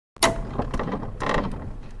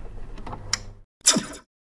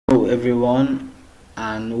everyone,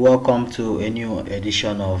 and welcome to a new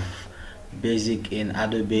edition of Basic in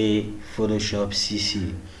Adobe Photoshop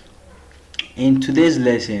Cc. In today's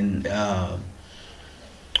lesson,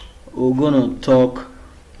 we're going to talk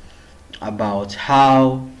about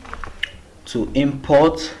how to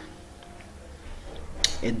import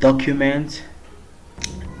a document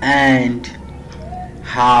and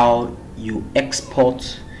how you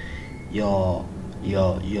export your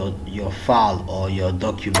file or your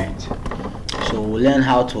document. So we'll learn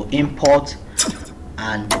how to import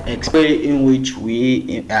and export, in which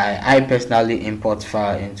I personally import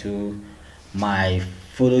file into my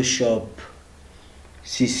Photoshop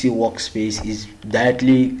Cc workspace. Is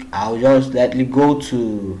directly I'll directly go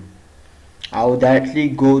to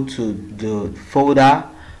the folder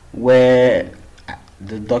where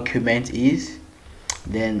the document is.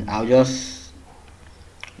 Then I'll just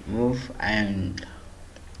move and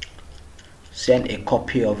send a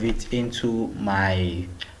copy of it into my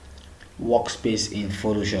workspace in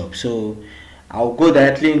Photoshop. So I'll go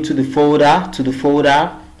directly into the folder,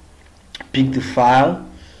 pick the file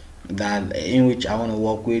that in which I want to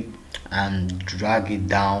work with, and drag it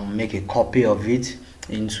down, make a copy of it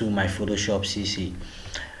into my Photoshop Cc.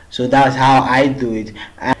 So that's how I do it.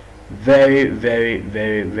 And very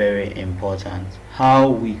important, how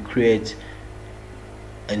we create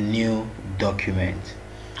a new document,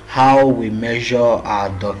 how we measure our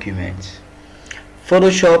document.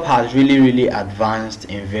 Photoshop has really advanced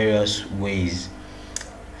in various ways,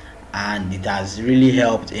 and it has really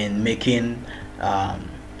helped in making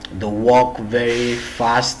the work very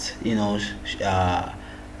fast,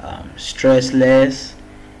 stressless.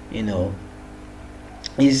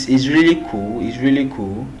 It's really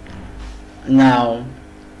cool. Now,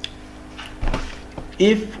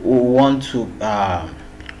 if we want to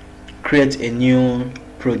create a new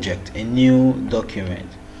project, a new document,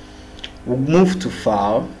 we'll move to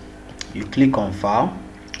File. You click on File,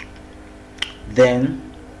 then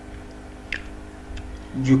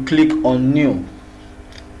you click on New.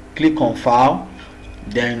 Click on File,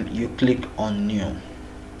 then you click on New.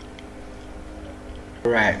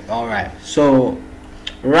 All right. So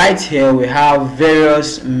right here we have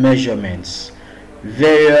various measurements,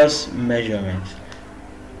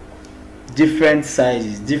 different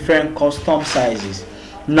sizes, different custom sizes.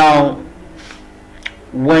 Now,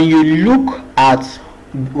 when you look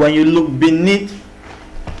beneath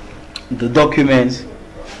the document,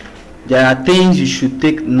 there are things you should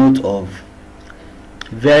take note of.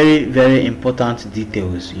 Very important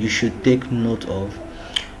details you should take note of.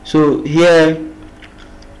 So here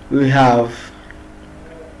we have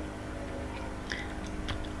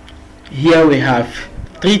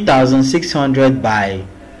 3600 by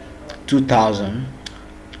 2000,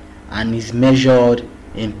 and is measured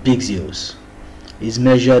in pixels.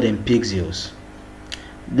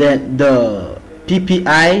 Then the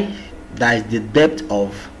PPI, that is the depth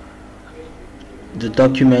of the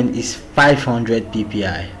document, is 500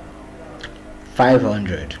 PPI.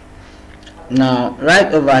 500. Now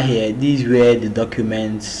right over here, this is where the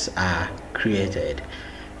documents are created.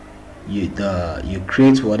 You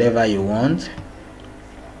create whatever you want.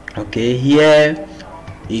 Okay, here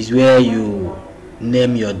is where you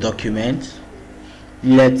name your document.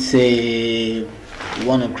 Let's say you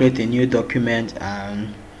want to create a new document,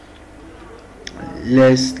 and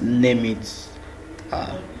let's name it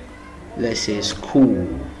let's say school.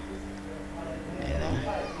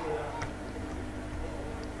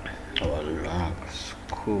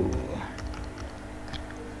 School.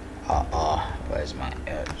 Where's my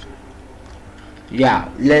head? Yeah,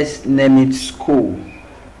 let's name it school.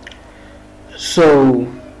 So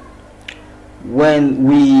when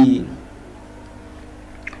we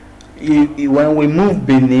move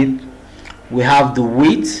beneath, we have the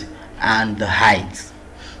width and the height.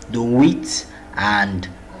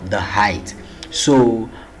 So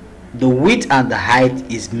the width and the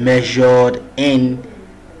height is measured in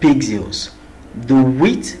pixels. The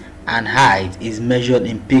width and height is measured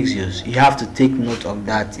in pixels. You have to take note of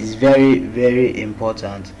that. It's very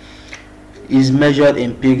important. Is measured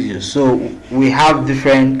in pixels. So we have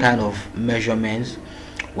different kind of measurements.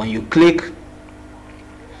 When you click,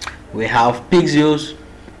 we have pixels,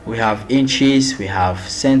 we have inches, we have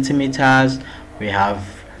centimeters, we have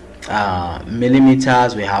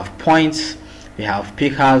millimeters, we have points, we have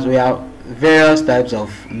pixels, we have various types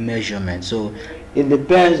of measurements. So it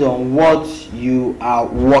depends on what you are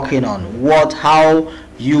working on, how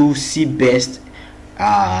you see best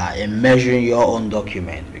in measuring your own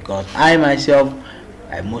document. Because I myself,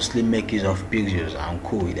 I mostly make use of pixels. I'm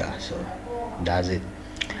cool with that, so that's it.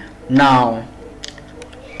 Now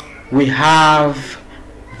we have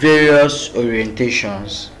various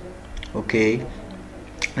orientations. Okay,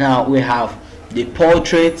 now we have the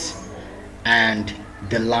portrait and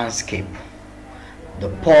the landscape. The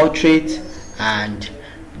portrait and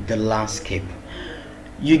the landscape.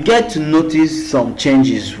 You get to notice some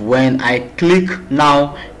changes when I click.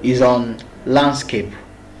 Now is on landscape.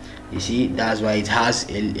 You see, that's why it has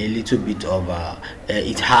a little bit of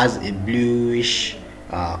it has a bluish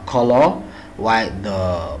color, while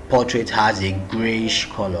the portrait has a grayish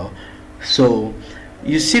color. So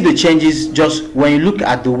you see the changes just when you look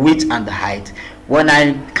at the width and the height. When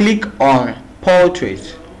I click on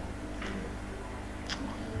portrait,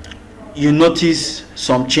 you notice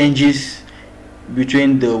some changes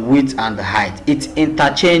between the width and the height. It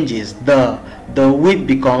interchanges. The width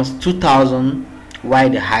becomes 2000, while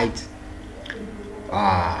the height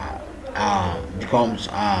becomes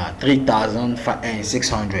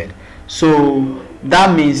 3600. So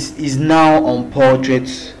that means is now on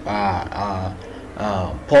portrait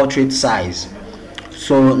portrait size.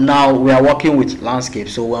 So now we are working with landscape,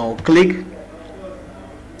 so when we click,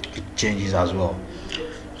 it changes as well.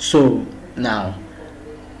 So now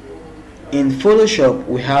in Photoshop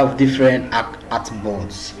we have different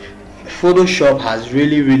artboards. Photoshop has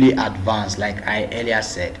really advanced, like I earlier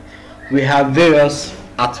said. We have various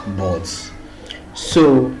artboards.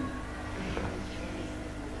 So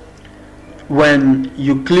when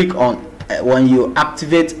you click on when you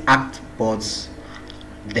activate artboards,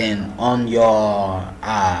 then on your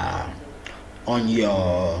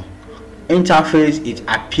interface it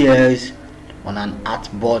appears on an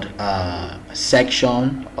artboard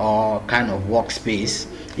section or kind of workspace.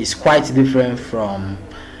 It's quite different from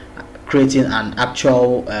creating an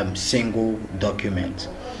actual single document.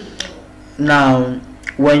 Now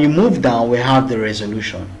when you move down, we have the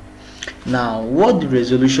resolution. Now what the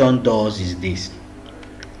resolution does is this: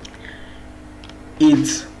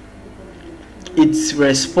 it's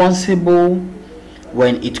responsible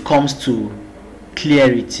when it comes to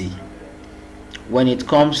clarity, when it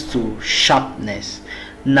comes to sharpness.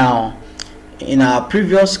 Now in our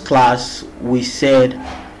previous class we said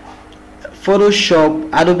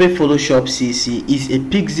Adobe Photoshop Cc is a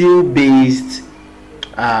pixel based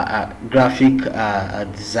graphic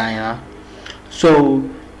designer. So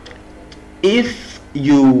if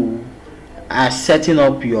you are setting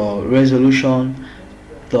up your resolution,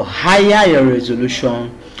 the higher your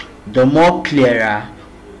resolution, the more clearer,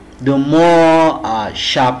 the more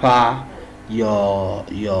sharper your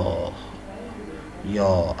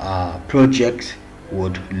project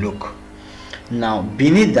would look. Now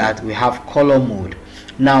beneath that we have color mode.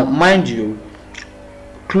 Now mind you,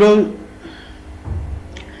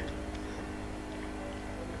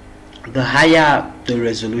 the higher the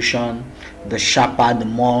resolution, the sharper, the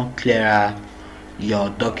more clearer your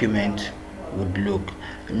document would look.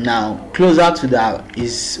 Now closer to that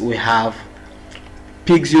is we have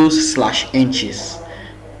pixels/inches,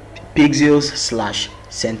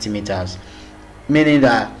 pixels/centimeters, meaning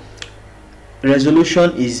that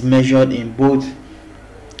resolution is measured in both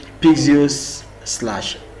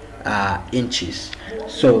pixels/inches.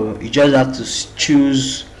 So you just have to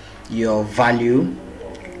choose your value.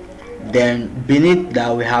 Then beneath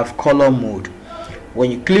that we have color mode. When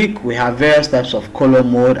you click, we have various types of color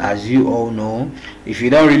mode, as you all know. If you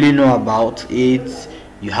don't really know about it,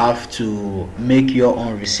 you have to make your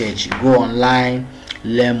own research. Go online,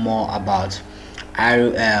 learn more about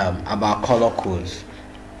color codes.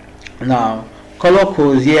 Now color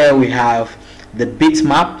codes, here we have the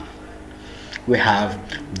bitmap, we have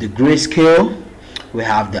the grayscale, we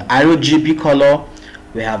have the RGB color,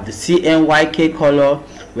 we have the CMYK color,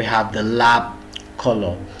 we have the lab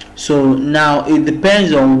color. So now it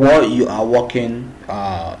depends on what you are working,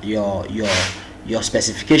 your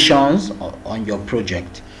specifications on your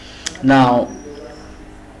project. Now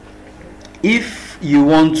if you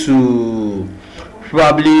want to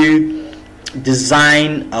probably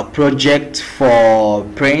design a project for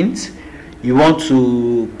print, you want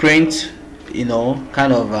to print,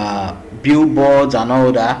 kind of billboards and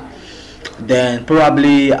all that, then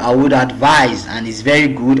probably I would advise, and it's very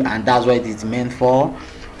good, and that's what it is meant for,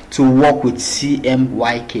 to work with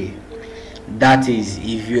CMYK. That is,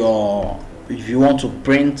 if you want to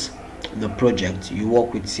print the project, you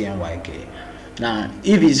work with CMYK. Now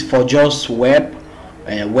if it's for just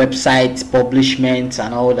websites, publishments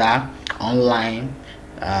and all that online,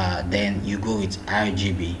 then you go with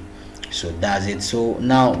RGB. So that's it. So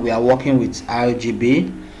now we are working with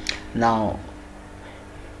RGB. Now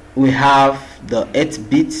we have the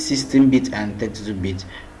 8-bit, 16-bit and 32-bit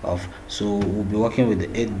of, so we'll be working with the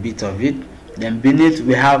 8-bit of it. Then beneath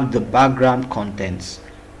we have the background contents.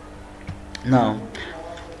 Now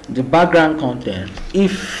the background content.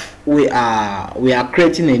 If we are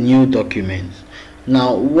creating a new document,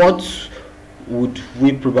 now what would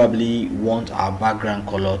we probably want our background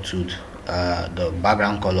color to the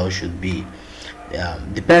background color should be?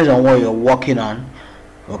 Depends on what you're working on.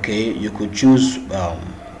 Okay, you could choose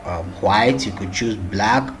white, you could choose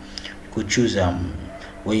black, you could choose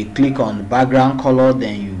when you click on the background color,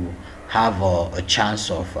 then you have a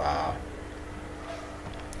chance of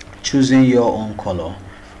choosing your own color.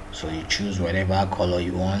 So you choose whatever color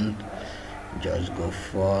you want, just go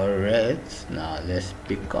for it. Now let's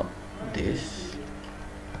pick up this,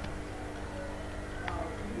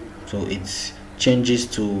 so it changes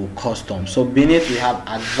to custom. So beneath we have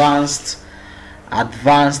advanced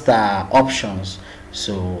options.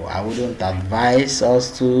 So I wouldn't advise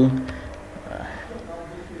us to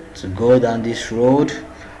go down this road,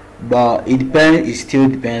 but it still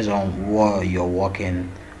depends on what you're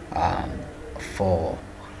working for.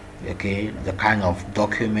 Okay, the kind of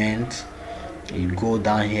document. You go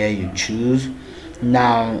down here, you choose.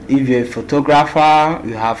 Now if you're a photographer,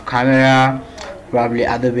 you have camera, probably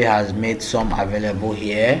Adobe has made some available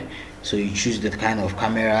here, so you choose the kind of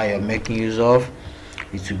camera you're making use of.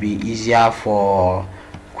 It will be easier for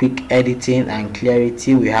quick editing and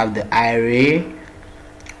clarity. We have the array.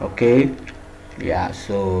 Okay, yeah,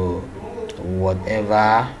 so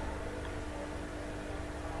whatever,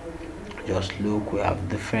 just look, we have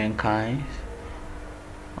different kinds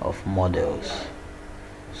of models,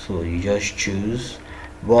 so you just choose.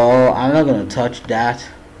 But I'm not gonna touch that.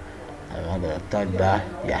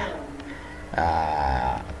 Yeah,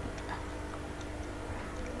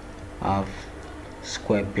 have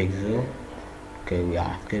square pixel. Okay, we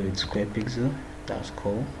are okay with square pixel. That's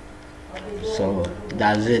cool. So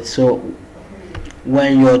that's it. So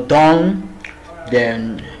when you're done,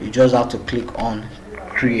 then you just have to click on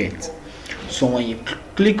create. So when you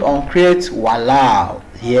click on create, voila,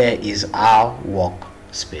 here is our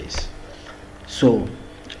workspace. So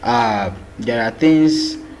there are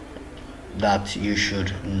things that you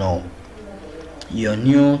should know. You're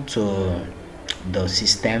new to the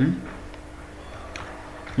system.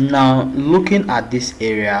 Now looking at this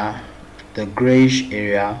area, the grayish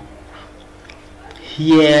area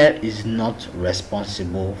here is not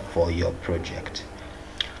responsible for your project.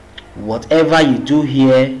 Whatever you do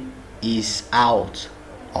here is out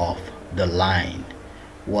of the line.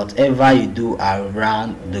 Whatever you do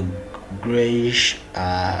around the grayish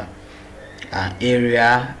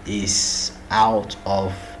area is out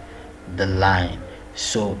of the line.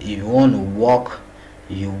 So if you want to walk,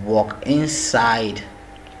 you walk inside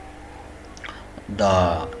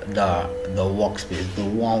the workspace, the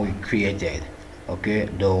one we created. Okay,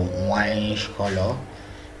 the wineish color,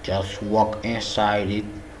 just walk inside it.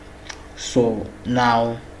 So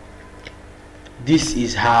now this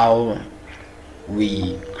is how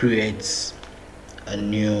we create a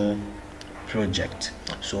new project.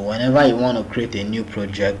 So whenever you want to create a new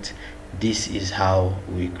project, this is how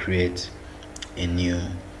we create a new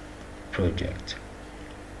project.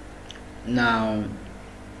 Now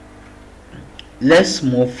let's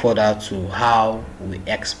move further to how we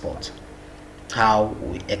export. Now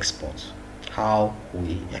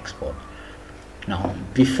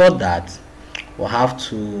before that, we'll have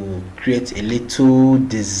to create a little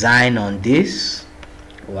design on this.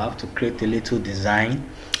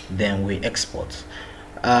 Then we export.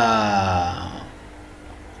 There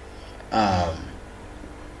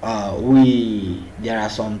are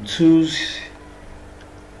some tools.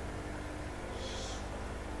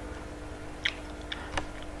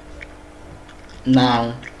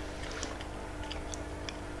 Now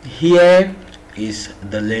here is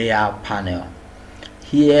the layer panel.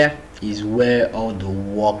 Here is where all the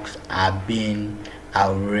works are being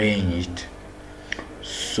arranged.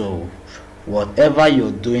 So whatever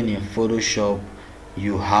you're doing in Photoshop,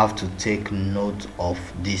 you have to take note of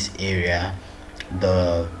this area,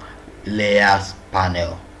 the layers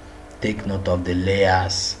panel. Take note of the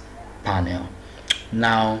layers panel.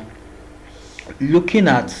 Now looking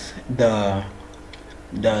at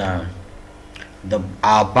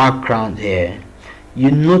our background here, you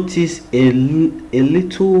notice a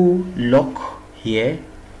little lock here.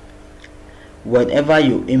 Whenever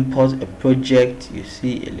you import a project, you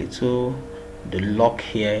see the lock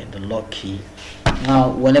here, the lock key. Now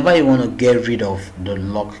whenever you want to get rid of the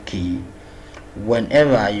lock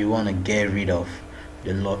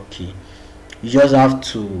key, you just have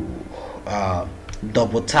to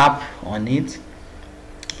double tap on it.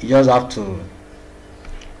 You just have to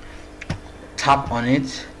tap on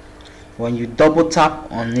it. When you double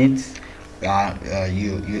tap on it,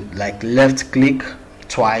 you like left click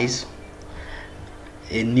twice,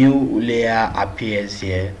 a new layer appears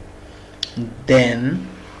here. Then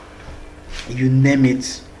you name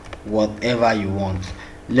it whatever you want.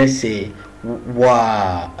 Let's say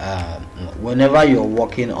whenever you're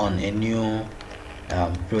working on a new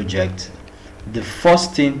project, the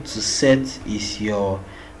first thing to set is your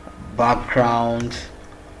background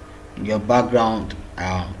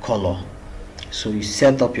color. So you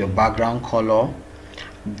set up your background color,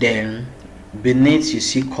 then beneath you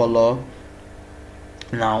see color.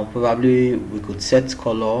 Now probably we could set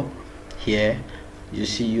color here. You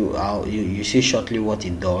see you see shortly what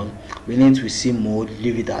it does. Beneath we see mode,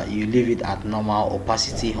 leave it at normal,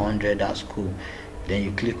 opacity 100, that's cool. Then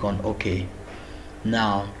you click on OK.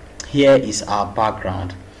 Now here is our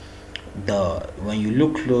background. When you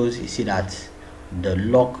look close, you see that the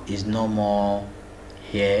lock is no more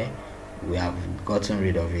here. We have gotten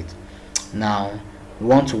rid of it. Now we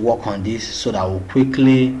want to work on this so that we'll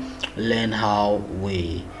quickly learn how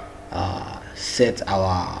we set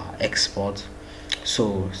our export.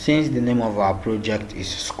 So since the name of our project is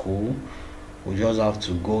school, we just have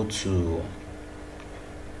to go to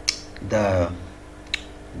the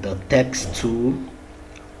text tool.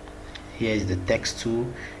 Here is the text tool,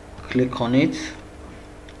 click on it.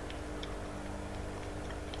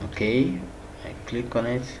 Okay, I click on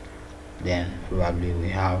it, then probably we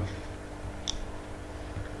have,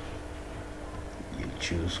 you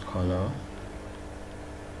choose color,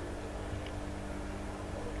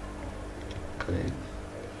 click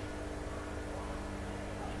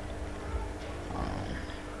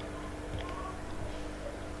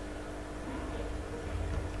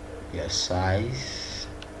your size,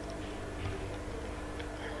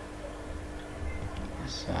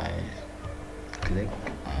 click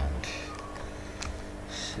and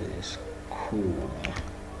says cool.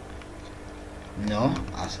 No,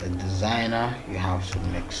 as a designer you have to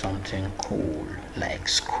make something cool like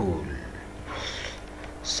school,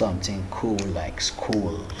 something cool like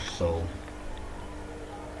school. So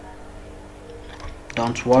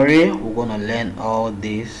don't worry, we're gonna learn all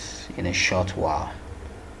this in a short while.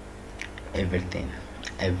 Everything,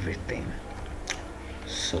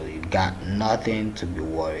 so you got nothing to be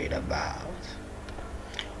worried about.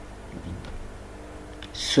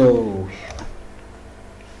 So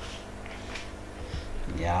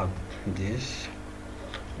yeah, this,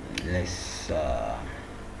 let's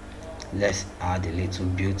add a little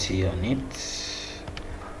beauty on it,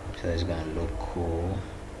 so it's gonna look cool.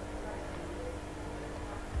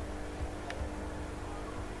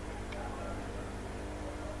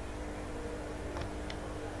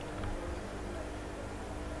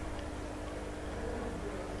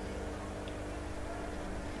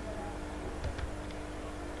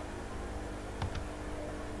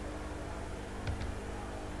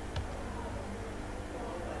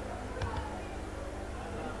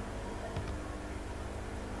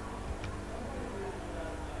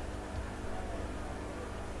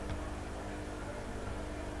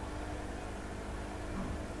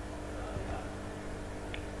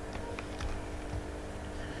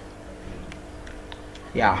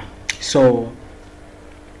 Yeah, so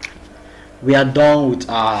we are done with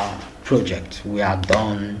our project. We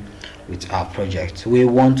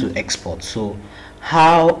want to export. So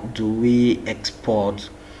how do we export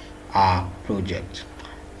our project?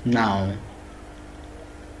 Now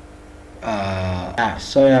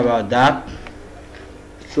sorry about that.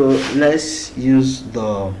 So let's use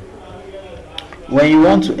when you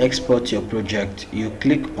want to export your project, you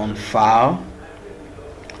click on file,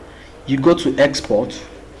 you go to export.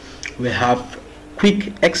 We have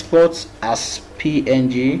quick exports as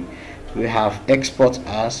PNG, we have export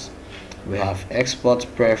as, we have export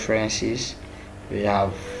preferences, we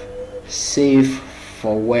have save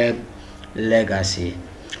for web legacy.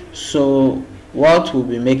 So what we'll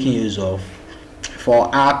be making use of for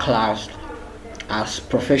our class as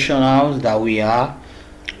professionals that we are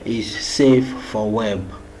is save for web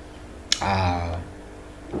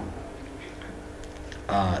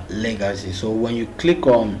legacy. So when you click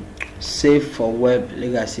on save for web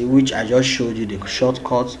legacy, which I just showed you the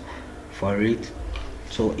shortcut for it,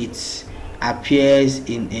 so it appears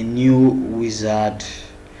in a new wizard,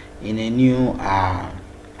 in a new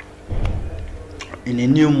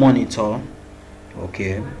monitor.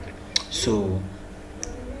 Okay, so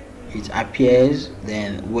it appears.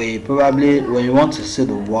 Then when you want to see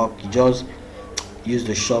the work, you just use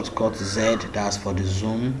the shortcut Z, that's for the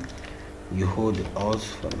zoom. You hold Alt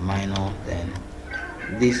for the minor. Then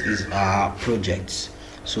this is our projects.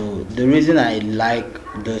 So the reason I like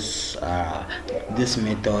this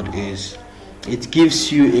method is it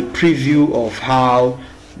gives you a preview of how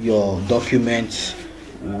your document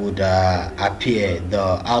would appear,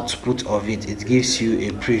 the output of it. It gives you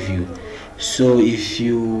a preview. So if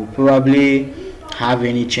you probably have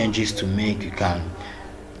any changes to make, you can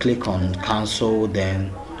click on cancel,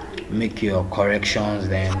 then make your corrections,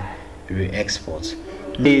 then re-export.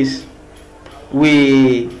 This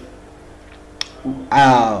we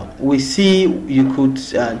see you could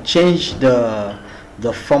change the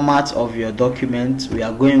format of your document. We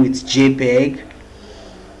are going with JPEG.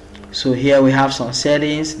 So here we have some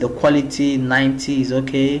settings. The quality 90 is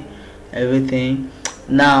okay, everything.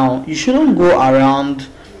 Now you shouldn't go around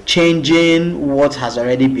changing what has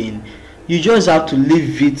already been. You just have to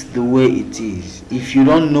leave it the way it is. If you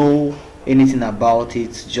don't know anything about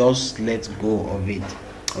it, just let go of it.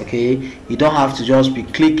 Okay, you don't have to just be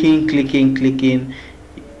clicking.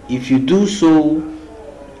 If you do so,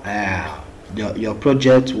 your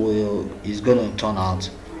project is gonna turn out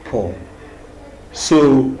poor.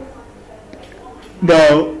 So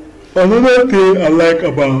now another thing I like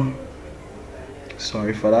about,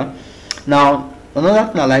 sorry for that. Now another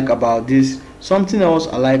thing I like about this, something else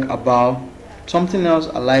I like about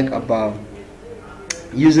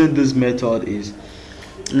using this method is,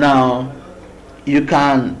 now you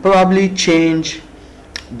can probably change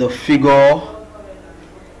the figure,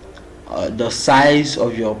 the size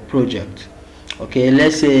of your project. Okay,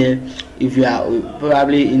 let's say if you are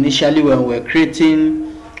probably initially when we're creating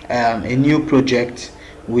a new project,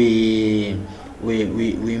 we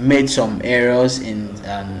made some errors in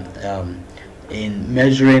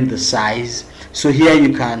measuring the size. So here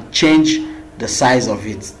you can change the size of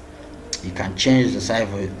it. You can change the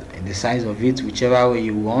size of it whichever way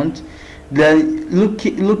you want. Then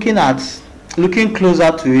looking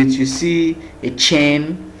closer to it, you see a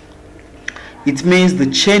chain. It means the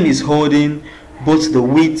chain is holding both the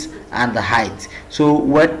width and the height. So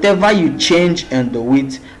whatever you change in the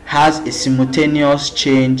width has a simultaneous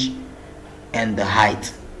change in the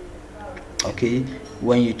height. Okay,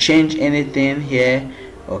 when you change anything here,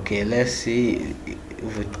 okay, let's see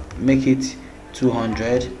if we make it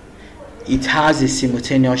 200, it has a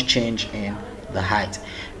simultaneous change in the height.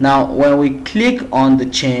 Now when we click on the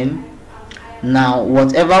chain, now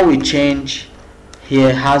whatever we change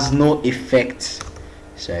here has no effect,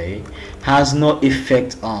 has no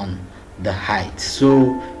effect on the height.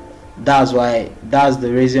 So that's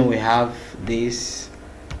the reason we have this.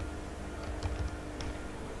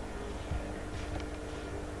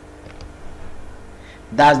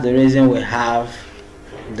 That's the reason we have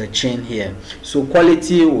the chain here. So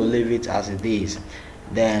quality, will leave it as it is.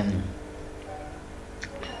 Then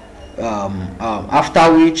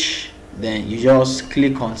after which, then you just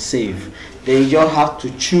click on save. Then you just have to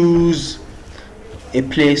choose a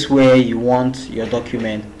place where you want your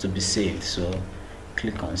document to be saved. So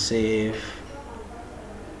click on save.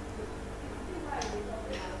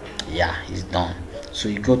 Yeah, it's done. So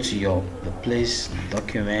you go to the place,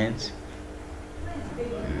 document.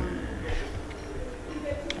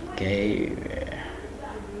 Okay,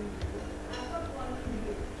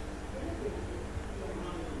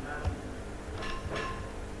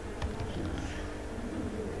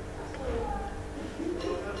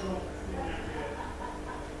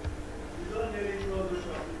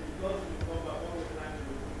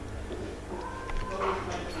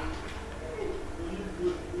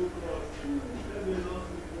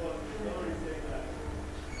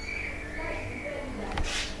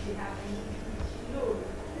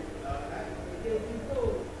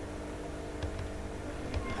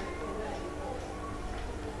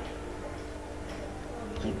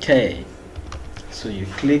 okay, so you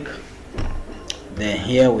click, then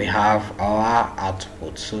here we have our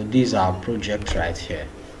output. So these are projects right here.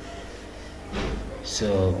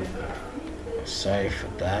 So sorry for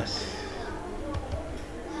that.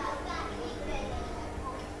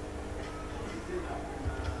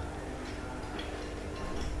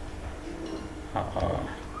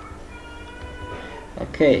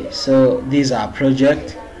 Okay, so these are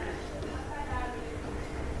projects.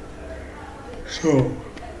 So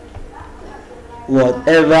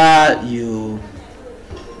whatever you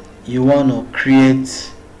want to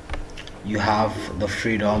create, you have the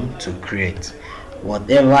freedom to create.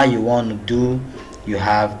 Whatever you want to do, you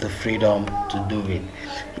have the freedom to do it.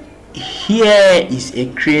 Here is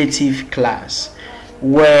a creative class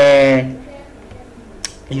where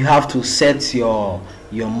you have to set your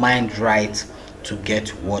mind right to get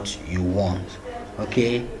what you want.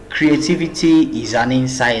 Okay, creativity is an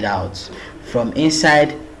inside out. From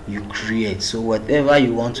inside you create. So whatever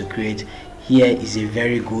you want to create, here is a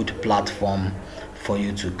very good platform for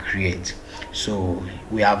you to create. So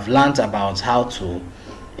we have learned about how to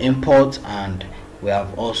import, and we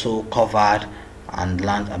have also covered and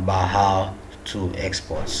learn about how to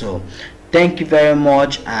export. So thank you very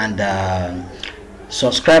much, and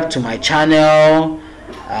subscribe to my channel,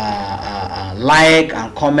 like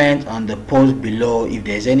and comment on the post below. If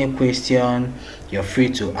there's any question, you're free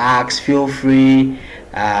to ask. Feel free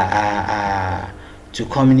to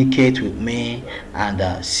communicate with me,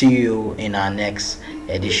 and see you in our next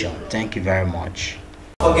edition. Thank you very much.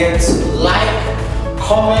 Don't forget to like,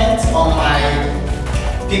 comment on my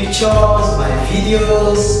pictures, my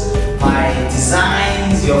videos, my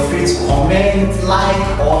designs. You're free to comment,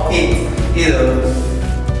 like, or hate,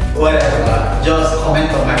 whatever. Just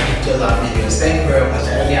comment on my pictures and videos. Thank you very much. I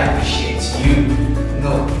really appreciate you.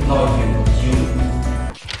 No,